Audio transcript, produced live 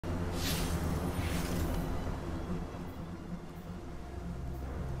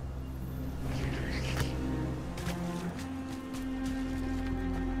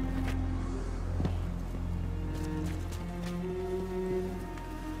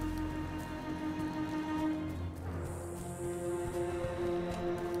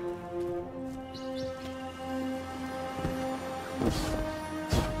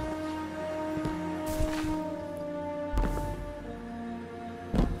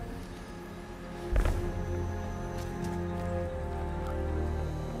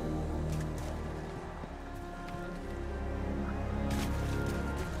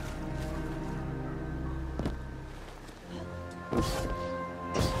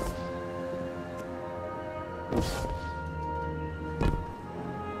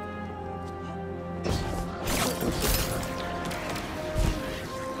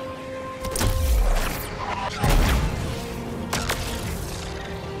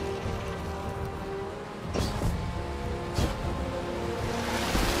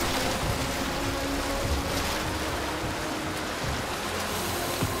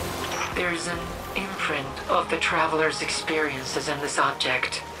There's an imprint of the traveler's experiences in this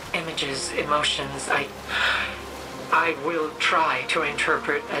object. Images, emotions, I will try to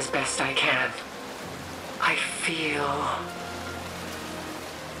interpret as best I can. I feel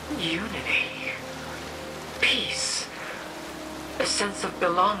unity, peace, a sense of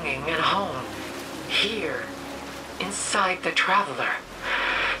belonging and home here, inside the traveler.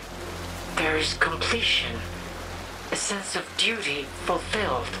 There's completion, a sense of duty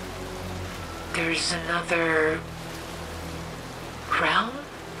fulfilled. There's another realm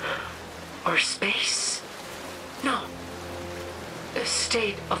or space? No, a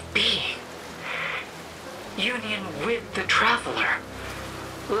state of being. Union with the traveler.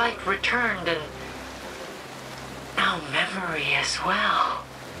 Light returned and now memory as well.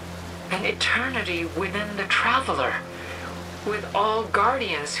 An eternity within the traveler, with all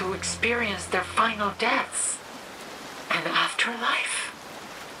guardians who experience their final deaths. An afterlife.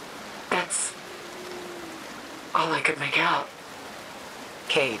 That's all I could make out.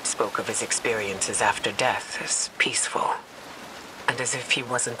 Cade spoke of his experiences after death as peaceful, and as if he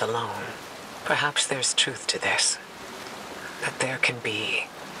wasn't alone. Perhaps there's truth to this, that there can be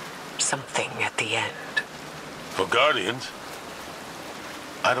something at the end. For Guardians,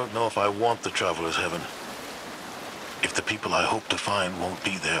 I don't know if I want the Traveler's Heaven. If the people I hope to find won't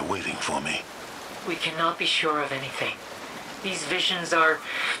be there waiting for me. We cannot be sure of anything. These visions are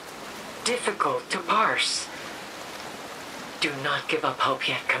difficult to parse. Do not give up hope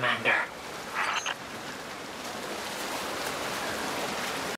yet, Commander.